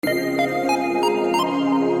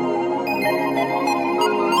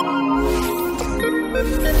Hey,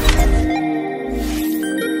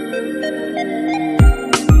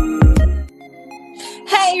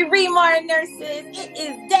 Remar nurses, it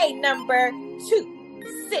is day number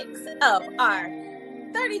 26 of our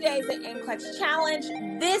 30 Days of NCLEX Challenge.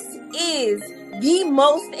 This is the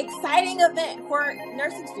most exciting event for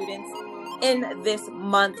nursing students in this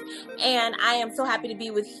month, and I am so happy to be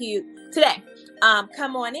with you today.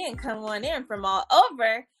 Come on in from all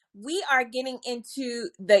over. We are getting into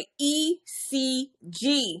the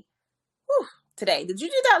ECG today. Did you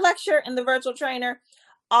do that lecture in the virtual trainer?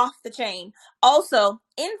 Off the chain. Also,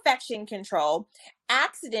 infection control,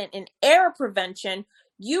 accident and error prevention.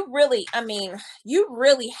 You really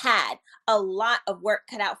had a lot of work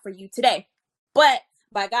cut out for you today. But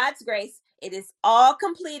by God's grace, it is all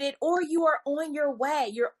completed, or you are on your way.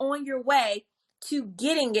 You're on your way to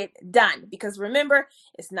getting it done. Because remember,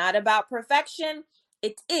 it's not about perfection.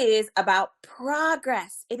 It is about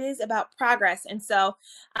progress. It is about progress. And so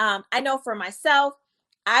I know for myself,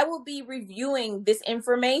 I will be reviewing this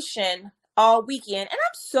information all weekend. And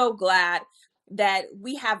I'm so glad that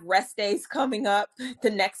we have rest days coming up the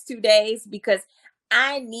next 2 days, because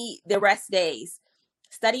I need the rest days.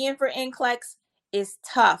 Studying for NCLEX is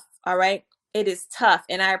tough, all right? It is tough.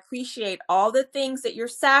 And I appreciate all the things that you're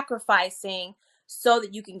sacrificing so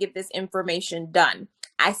that you can get this information done.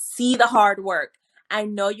 I see the hard work. I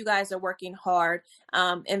know you guys are working hard.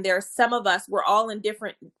 And there are some of us, we're all in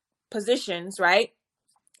different positions, right?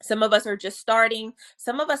 Some of us are just starting.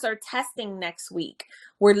 Some of us are testing next week.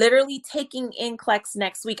 We're literally taking NCLEX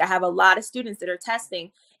next week. I have a lot of students that are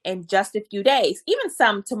testing in just a few days, even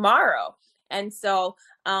some tomorrow. And so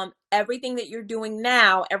everything that you're doing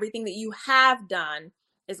now, everything that you have done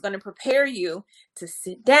is going to prepare you to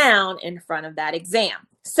sit down in front of that exam.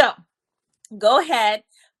 So go ahead,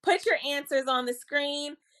 put your answers on the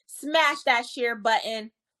screen, smash that share button.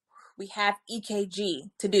 We have EKG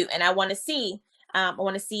to do, and I want to see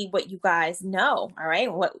what you guys know. All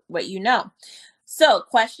right, what you know. So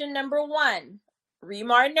question number 1,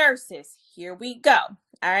 Remar nurses, here we go.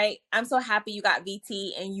 All right, I'm so happy you got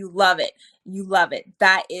VT and you love it. You love it.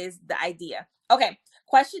 That is the idea. Okay,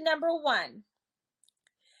 question number 1.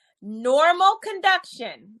 Normal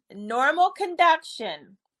conduction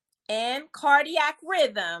and cardiac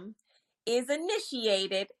rhythm is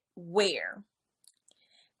initiated where?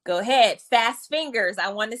 Go ahead, fast fingers. I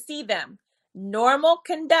want to see them. Normal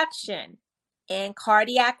conduction and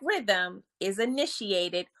cardiac rhythm is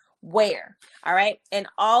initiated where? All right. And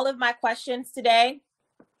all of my questions today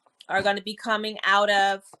are going to be coming out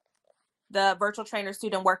of the virtual trainer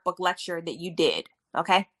student workbook lecture that you did.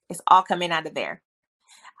 Okay. It's all coming out of there.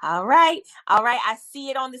 All right. I see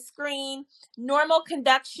it on the screen. Normal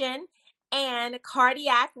conduction and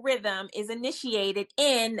cardiac rhythm is initiated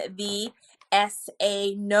in the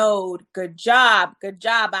SA node. Good job.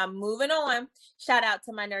 I'm moving on. Shout out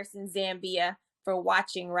to my nurse in Zambia for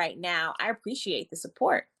watching right now. I appreciate the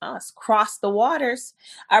support. Oh, let's cross the waters.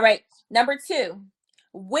 All right. Number 2,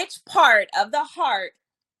 which part of the heart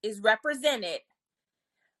is represented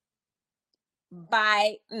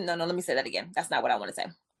by, no, let me say that again. That's not what I want to say.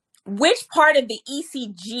 Which part of the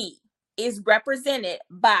ECG is represented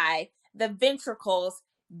by the ventricles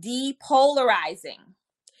depolarizing?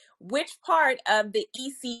 Which part of the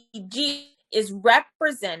ECG is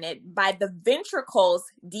represented by the ventricles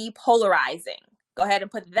depolarizing? Go ahead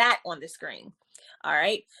and put that on the screen. All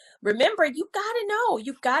right. Remember, you've got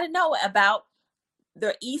to know about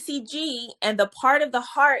the ECG and the part of the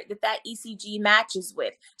heart that ECG matches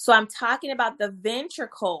with. So I'm talking about the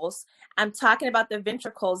ventricles.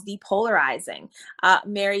 Depolarizing.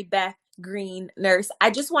 Mary Beth Green, nurse.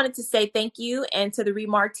 I just wanted to say thank you, and to the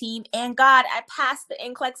Remar team. And God, I passed the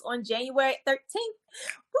NCLEX on January 13th.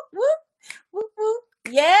 Whoop, whoop, whoop, whoop.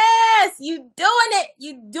 Yes, you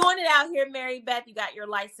doing it out here, Mary Beth. You got your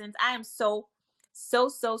license. I am so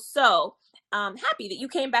happy that you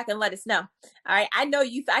came back and let us know. All right. I know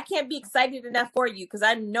I can't be excited enough for you, because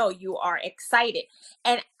I know you are excited.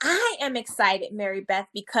 And I am excited, Mary Beth,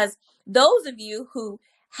 because those of you who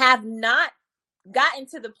have not gotten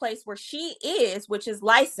to the place where she is, which is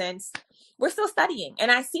licensed, we're still studying.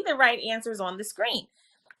 And I see the right answers on the screen.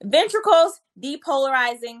 Ventricles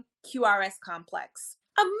depolarizing QRS complex.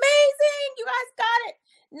 Amazing. You guys got it.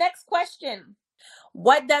 Next question.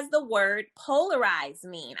 What does the word polarize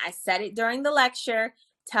mean? I said it during the lecture.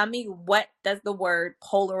 Tell me, what does the word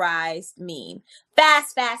polarized mean?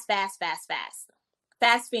 Fast. Fast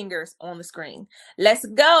fingers on the screen. Let's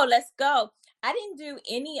go. I didn't do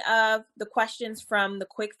any of the questions from the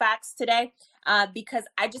quick facts today because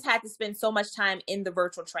I just had to spend so much time in the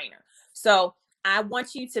virtual trainer. So I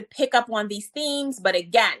want you to pick up on these themes. But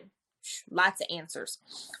again, Lots of answers.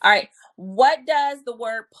 All right. What does the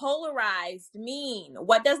word polarized mean?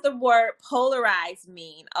 What does the word polarized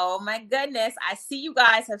mean? Oh my goodness. I see you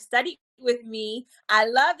guys have studied with me. I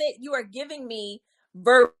love it. You are giving me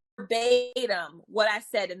verbatim what I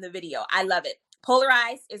said in the video. I love it.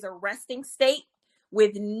 Polarized is a resting state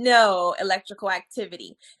with no electrical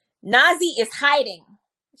activity. Nazi is hiding.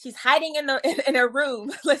 She's hiding in her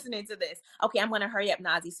room listening to this. Okay, I'm going to hurry up,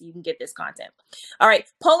 Nazi, so you can get this content. All right,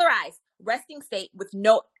 polarized, resting state with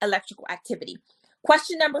no electrical activity.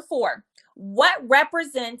 Question number 4. What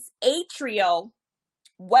represents atrial?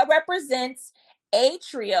 What represents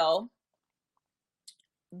atrial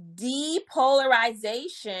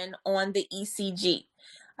depolarization on the ECG?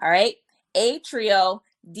 All right, atrial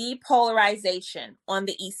depolarization on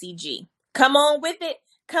the ECG. Come on with it.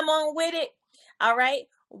 Come on with it. All right.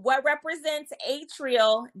 What represents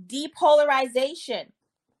atrial depolarization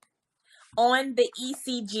on the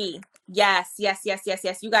ECG? Yes. You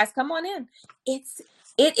guys come on in.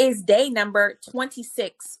 It is day number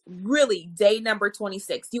 26. Really, day number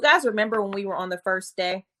 26. You guys remember when we were on the first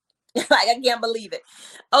day? Like, I can't believe it.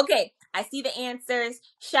 Okay, I see the answers.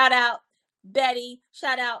 Shout out Betty.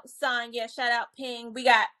 Shout out Sonia. Shout out Ping. We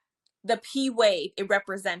got the P wave. It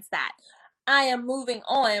represents that. I am moving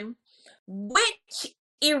on. Which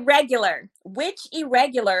irregular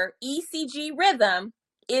ECG rhythm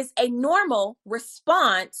is a normal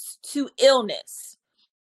response to illness?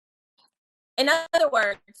 In other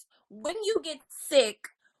words, when you get sick,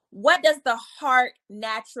 what does the heart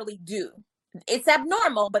naturally do? It's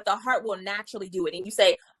abnormal, but the heart will naturally do it. And you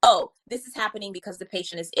say, oh, this is happening because the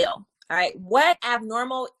patient is ill. All right. What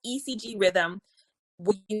abnormal ECG rhythm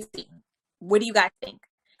would you see? What do you guys think?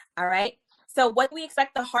 All right. So what do we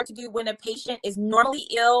expect the heart to do when a patient is normally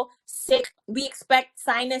ill, sick? We expect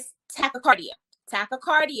sinus tachycardia.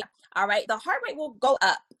 All right. The heart rate will go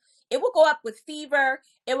up. It will go up with fever.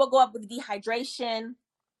 It will go up with dehydration.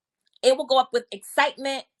 It will go up with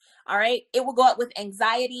excitement. All right. It will go up with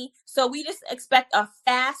anxiety. So we just expect a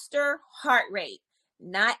faster heart rate,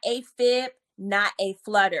 not AFib, not a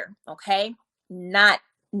flutter. Okay. Not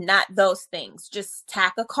those things. Just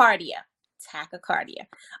tachycardia.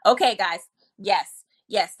 Okay, guys. Yes,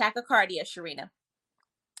 tachycardia, Sharina.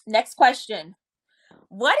 Next question.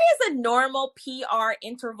 What is a normal PR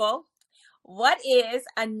interval? What is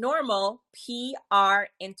a normal PR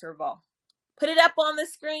interval? Put it up on the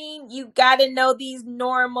screen. You got to know these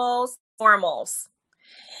normals.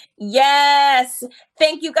 Yes.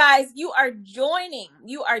 Thank you, guys. You are joining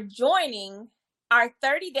our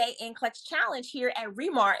 30-day NCLEX challenge here at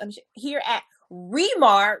Remar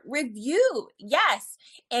Review. Yes.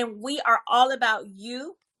 And we are all about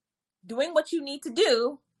you doing what you need to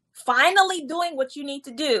do, finally doing what you need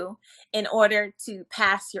to do in order to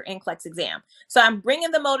pass your NCLEX exam. So I'm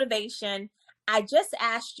bringing the motivation. I just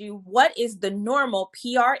asked you, what is the normal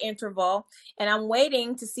PR interval? And I'm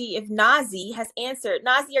waiting to see if Nazi has answered.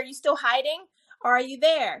 Nazi, are you still hiding or are you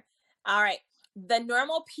there? All right. The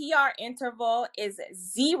normal PR interval is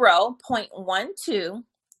 0.12 to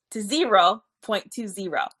 0.20.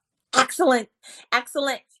 Excellent.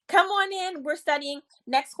 Come on in. We're studying.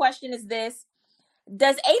 Next question is this.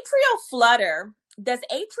 Does atrial flutter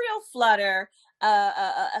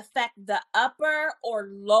affect the upper or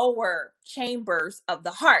lower chambers of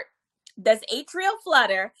the heart? Does atrial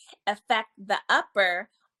flutter affect the upper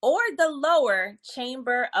or the lower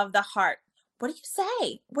chamber of the heart? What do you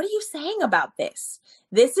say? What are you saying about this?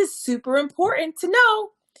 This is super important to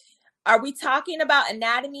know. Are we talking about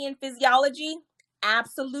anatomy and physiology?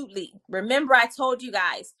 Absolutely. Remember, I told you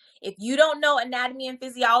guys, if you don't know anatomy and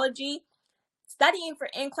physiology, studying for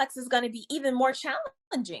NCLEX is going to be even more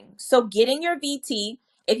challenging. So getting your VT,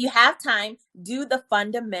 if you have time, do the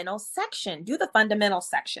fundamental section.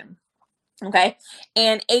 Okay.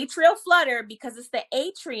 And atrial flutter, because it's the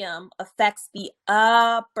atrium, affects the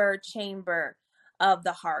upper chamber of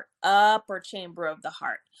the heart.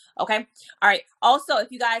 Okay. All right. Also,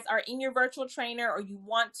 if you guys are in your virtual trainer or you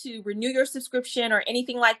want to renew your subscription or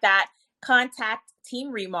anything like that, contact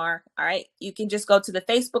Team Remar. All right. You can just go to the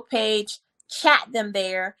Facebook page, chat them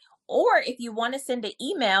there. Or if you want to send an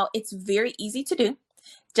email, it's very easy to do.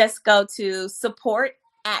 Just go to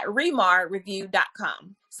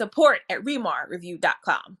support@remarreview.com.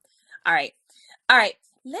 support@remarreview.com. All right.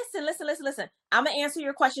 Listen. I'm going to answer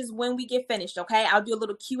your questions when we get finished, okay? I'll do a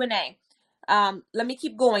little Q&A. Let me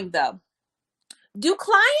keep going, though. Do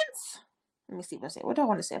clients... Let me see what do I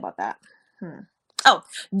want to say about that?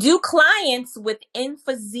 Do clients with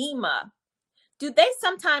emphysema, do they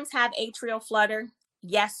sometimes have atrial flutter?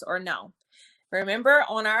 Yes or no? Remember,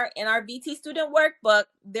 in our VT student workbook,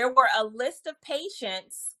 there were a list of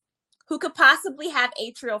patients who could possibly have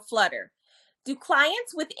atrial flutter. Do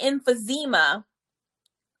clients with emphysema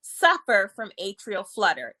suffer from atrial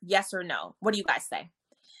flutter? Yes or no? What do you guys say?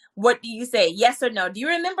 What do you say? Yes or no? Do you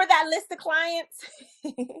remember that list of clients?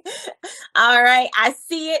 All right. I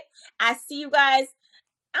see it. I see you guys.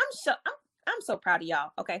 I'm so proud of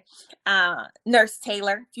y'all. Okay. Nurse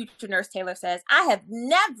Taylor, future Nurse Taylor says, I have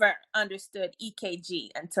never understood EKG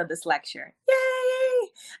until this lecture. Yay.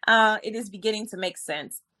 It is beginning to make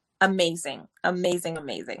sense. Amazing, amazing,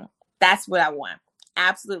 amazing. That's what I want.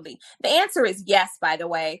 Absolutely. The answer is yes, by the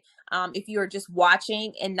way. If you are just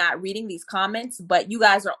watching and not reading these comments, but you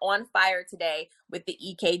guys are on fire today with the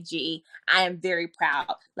EKG. I am very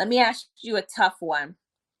proud. Let me ask you a tough one.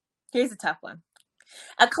 Here's a tough one.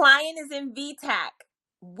 A client is in VTAC.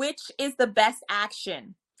 Which is the best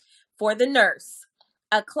action for the nurse?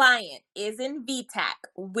 A client is in VTAC.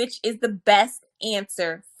 Which is the best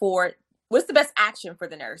answer for, what's the best action for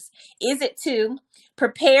the nurse? Is it to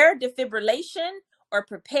prepare defibrillation or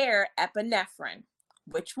prepare epinephrine?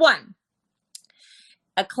 Which one?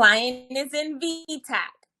 A client is in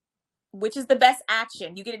VTAC. Which is the best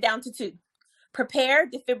action? You get it down to two. Prepare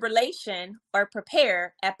defibrillation or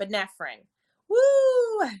prepare epinephrine.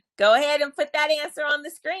 Woo! Go ahead and put that answer on the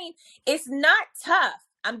screen. It's not tough.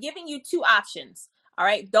 I'm giving you two options. All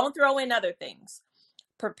right. Don't throw in other things.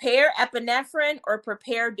 Prepare epinephrine or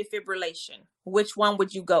prepare defibrillation. Which one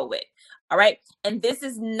would you go with? All right. And this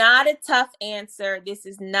is not a tough answer. This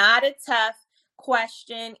is not a tough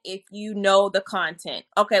question if you know the content.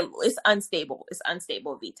 Okay. It's unstable. It's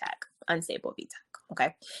unstable VTAC. Unstable VTAC.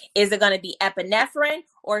 Okay. Is it going to be epinephrine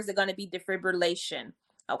or is it going to be defibrillation?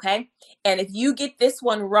 Okay. And if you get this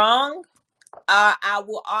one wrong, I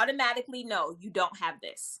will automatically know you don't have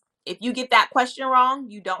this. If you get that question wrong,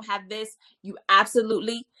 you don't have this. You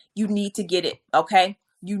need to get it. Okay.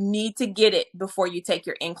 You need to get it before you take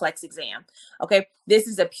your NCLEX exam. Okay. This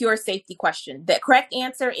is a pure safety question. The correct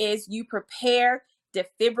answer is you prepare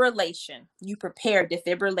defibrillation. You prepare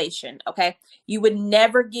defibrillation. Okay. You would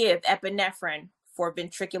never give epinephrine for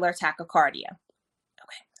ventricular tachycardia.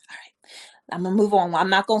 Okay. All right. I'm going to move on. I'm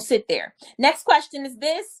not going to sit there. Next question is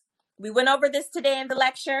this. We went over this today in the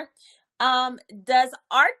lecture. Does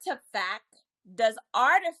artifact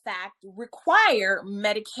require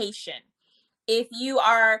medication? If you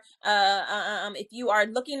are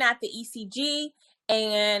looking at the ECG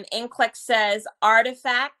and NCLEX says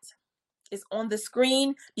artifact is on the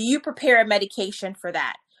screen, do you prepare a medication for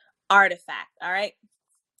that artifact? All right.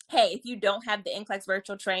 Hey, if you don't have the NCLEX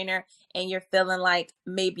virtual trainer and you're feeling like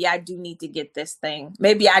maybe I do need to get this thing,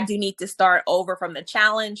 maybe I do need to start over from the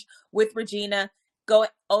challenge with Regina, go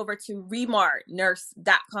over to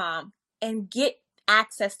remarnurse.com and get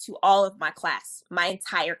access to all of my class, my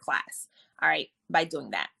entire class. All right, by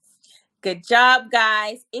doing that. Good job,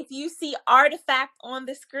 guys. If you see artifact on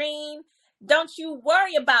the screen, don't you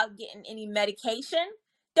worry about getting any medication.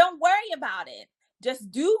 Don't worry about it.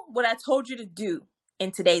 Just do what I told you to do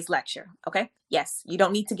in today's lecture, okay? Yes, you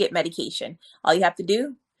don't need to get medication. All you have to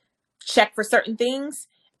do, check for certain things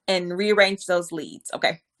and rearrange those leads,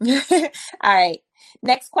 okay? All right,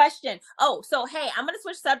 next question. Oh, so hey, I'm gonna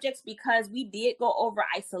switch subjects because we did go over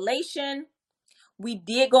isolation. We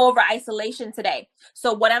did go over isolation today.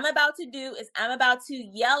 So what I'm about to do is I'm about to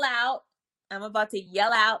yell out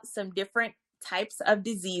some different types of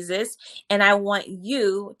diseases, and I want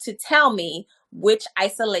you to tell me which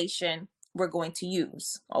isolation we're going to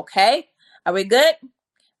use. Okay? Are we good?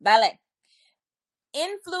 Vale.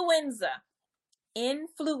 Influenza.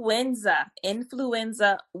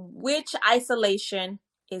 Which isolation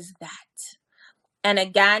is that? And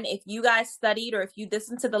again, if you guys studied or if you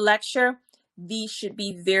listened to the lecture, these should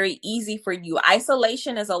be very easy for you.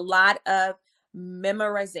 Isolation is a lot of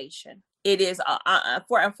memorization. It is,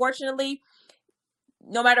 unfortunately,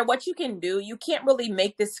 no matter what you can do, you can't really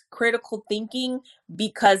make this critical thinking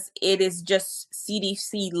because it is just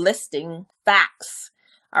CDC listing facts.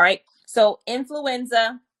 All right. So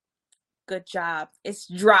influenza, good job. It's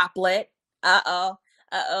droplet.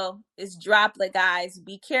 It's droplet, guys.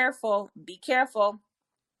 Be careful. Be careful.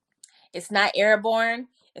 It's not airborne.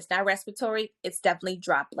 It's not respiratory. It's definitely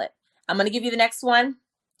droplet. I'm going to give you the next one.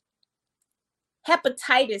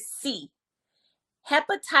 Hepatitis C.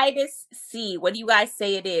 Hepatitis C. What do you guys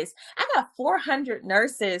say it is? I got 400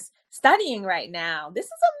 nurses studying right now. This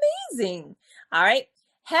is amazing. All right.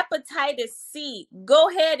 Hepatitis C. Go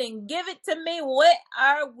ahead and give it to me. What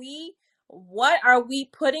are we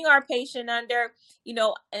putting our patient under? You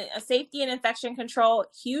know, a safety and infection control,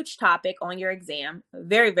 huge topic on your exam.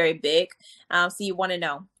 Very, very big. So you want to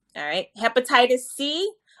know. All right. Hepatitis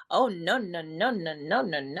C. Oh, no.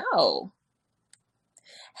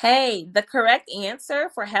 Hey, the correct answer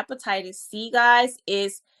for hepatitis C, guys,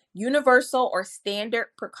 is universal or standard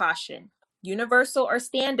precaution. Universal or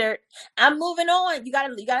standard. I'm moving on. You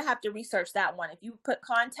gotta have to research that one. If you put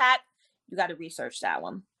contact, you gotta research that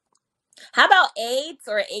one. How about AIDS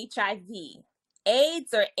or HIV?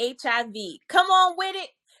 AIDS or HIV? Come on with it.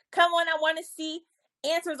 Come on, I want to see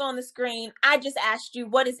answers on the screen. I just asked you,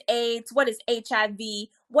 what is AIDS? What is HIV?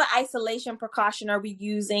 What isolation precaution are we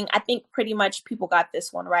using? I think pretty much people got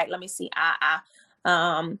this one right. Let me see.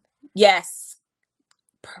 Yes,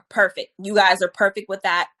 perfect. You guys are perfect with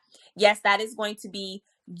that. Yes, that is going to be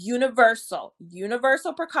universal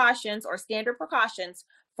precautions or standard precautions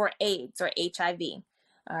for AIDS or HIV.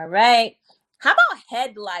 All right. How about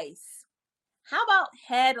head lice? How about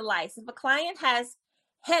head lice? If a client has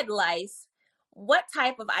head lice, what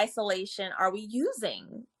type of isolation are we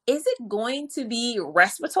using? Is it going to be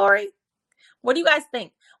respiratory? What do you guys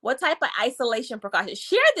think? What type of isolation precautions?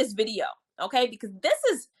 Share this video, okay? Because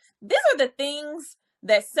these are the things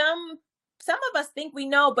that some of us think we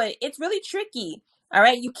know, but it's really tricky. All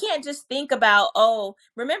right, you can't just think about, oh,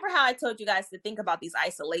 remember how I told you guys to think about these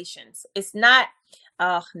isolations. It's not,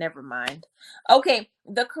 oh, never mind. Okay,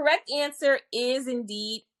 the correct answer is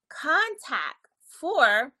indeed contact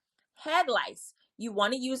for head lice. You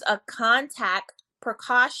want to use a contact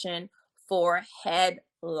precaution for head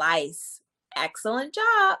lice. Excellent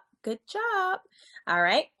job. Good job. All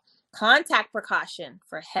right. Contact precaution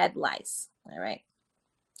for head lice. All right.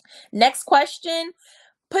 Next question.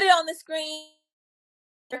 Put it on the screen.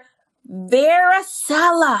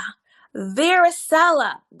 Varicella.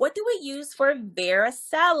 Varicella. What do we use for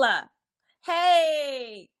varicella?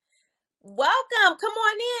 Hey, welcome. Come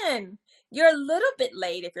on in. You're a little bit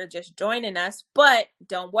late if you're just joining us, but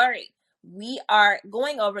don't worry. We are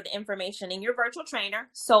going over the information in your virtual trainer.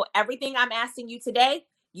 So everything I'm asking you today,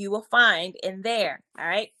 you will find in there. All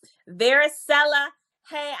right. Varicella.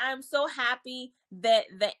 Hey, I'm so happy that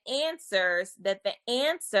the answers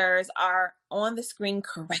are on the screen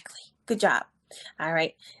correctly. Good job. All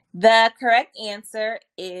right. The correct answer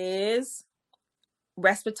is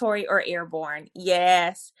respiratory or airborne.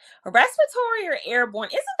 Yes. Respiratory or airborne.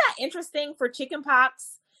 Isn't that interesting for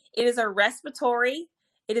chickenpox? It is a respiratory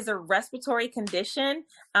condition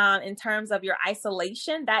in terms of your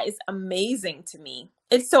isolation. That is amazing to me.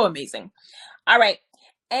 It's so amazing. All right.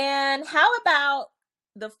 And how about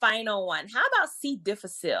the final one? How about C.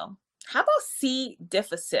 difficile? How about C.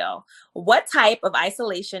 difficile? What type of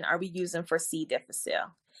isolation are we using for C.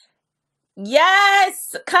 difficile?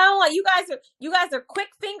 Yes, come on. You guys are quick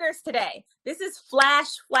fingers today. This is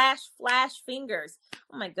flash, flash, flash fingers.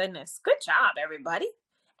 Oh my goodness. Good job, everybody.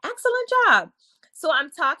 Excellent job. So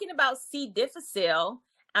I'm talking about C. difficile.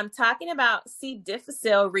 I'm talking about C.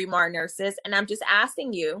 difficile, Remar nurses, and I'm just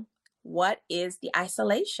asking you, what is the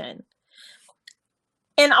isolation?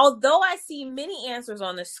 And although I see many answers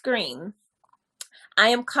on the screen, I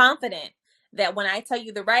am confident that when I tell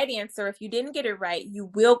you the right answer, if you didn't get it right, you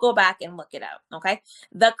will go back and look it up, okay?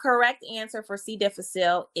 The correct answer for C.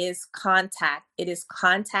 difficile is contact. It is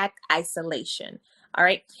contact isolation, all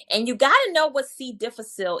right? And you got to know what C.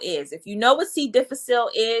 difficile is. If you know what C.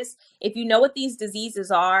 difficile is, if you know what these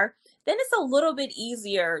diseases are, then it's a little bit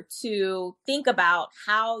easier to think about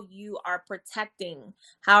how you are protecting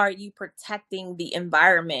the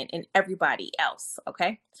environment and everybody else,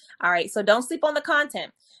 okay? All right, so don't sleep on the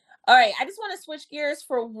content. All right, I just want to switch gears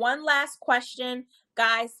for one last question.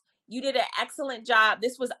 Guys, you did an excellent job.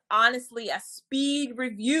 This was honestly a speed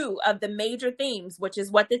review of the major themes, which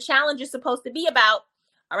is what the challenge is supposed to be about.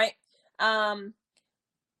 All right.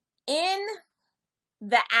 In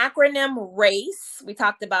the acronym RACE, we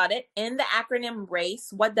talked about it. In the acronym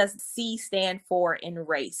RACE, what does C stand for in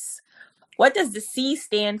RACE? What does the C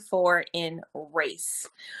stand for in RACE?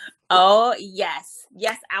 Oh, yes.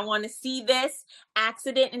 Yes, I want to see this.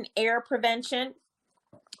 Accident and error prevention.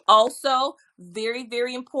 Also, very,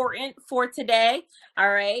 very important for today. All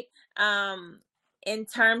right. In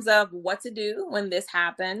terms of what to do when this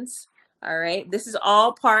happens. All right. This is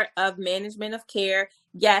all part of management of care.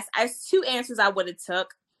 Yes, I have two answers I would have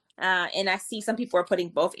took. And I see some people are putting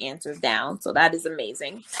both answers down. So that is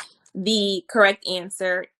amazing. The correct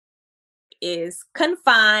answer is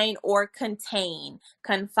confine or contain.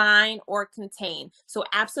 Confine or contain. So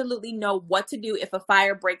absolutely know what to do if a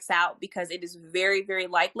fire breaks out, because it is very, very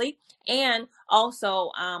likely. And also,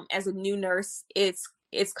 as a new nurse, it's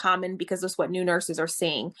common because that's what new nurses are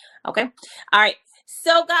seeing. Okay. All right.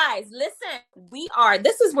 So guys, listen,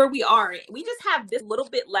 this is where we are. We just have this little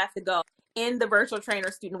bit left to go in the virtual trainer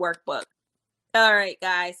student workbook. All right,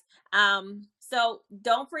 guys. So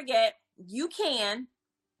don't forget, you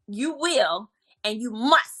will, and you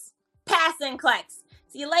must pass NCLEX.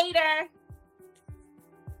 See you later.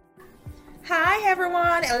 Hi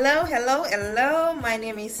everyone, hello. My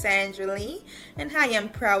name is Sandra Lee, and I am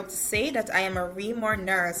proud to say that I am a Remore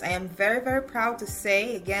nurse. I am very proud to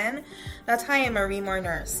say again that I am a Remore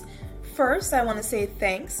nurse. First, I want to say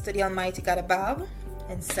thanks to the Almighty God above,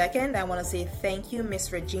 and second, I want to say thank you,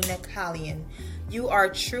 Miss Regina Callion. You are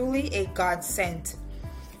truly a godsend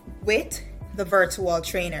with the virtual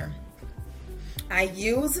trainer. I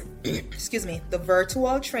use, the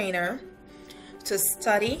virtual trainer to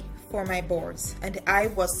study for my boards, and I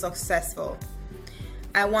was successful.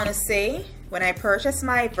 I want to say, when I purchased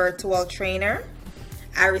my virtual trainer,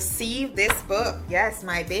 I received this book. Yes,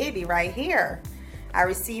 my baby right here. I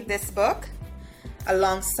received this book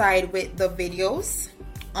alongside with the videos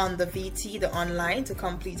on the VT, the online, to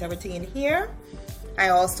complete everything in here. I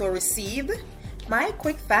also received my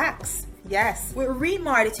quick facts. Yes, with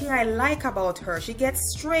Remore, the thing I like about her, she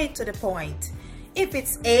gets straight to the point. If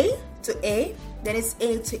it's A to A, then it's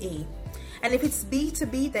A to A. And if it's B to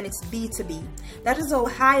B, then it's B to B. That is how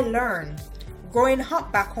I learn. Growing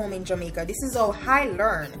up back home in Jamaica, this is how I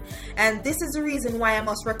learn. And this is the reason why I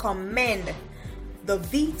must recommend the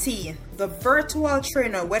VT, the virtual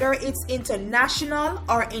trainer, whether it's international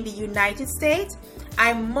or in the United States.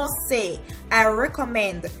 I must say, I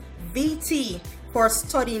recommend VT for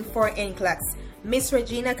studying for NCLEX. Miss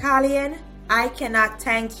Regina Callion, I cannot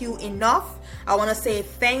thank you enough. I want to say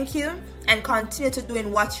thank you and continue to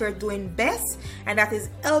doing what you're doing best, and that is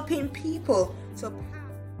helping people to pass.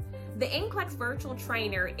 The NCLEX Virtual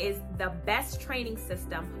Trainer is the best training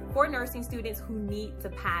system for nursing students who need to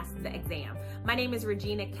pass the exam. My name is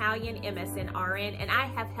Regina Callion, MSN RN, and I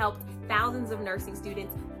have helped thousands of nursing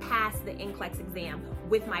students pass the NCLEX exam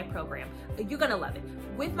with my program. You're gonna love it.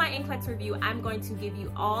 With my NCLEX review, I'm going to give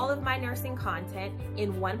you all of my nursing content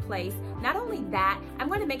in one place. Not only that, I'm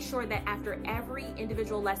going to make sure that after every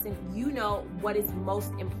individual lesson, you know what is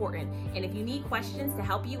most important. And if you need questions to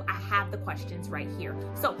help you, I have the questions right here.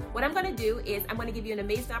 So what I'm going to do is I'm going to give you an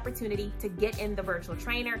amazing opportunity to get in the virtual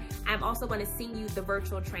trainer. I'm also going to send you the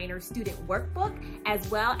virtual trainer student workbook, as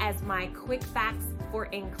well as my quick facts for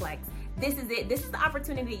NCLEX. This is it. This is the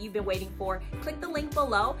opportunity that you've been waiting for. Click the link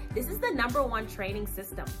below. This is the #1 training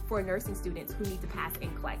system for nursing students who need to pass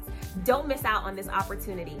NCLEX. Don't miss out on this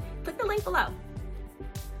opportunity. Click the link below.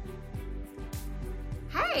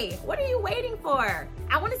 Hey, what are you waiting for?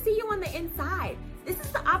 I want to see you on the inside. This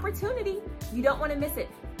is the opportunity. You don't want to miss it.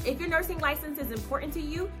 If your nursing license is important to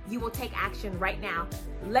you, you will take action right now.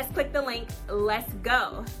 Let's click the link. Let's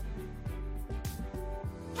go.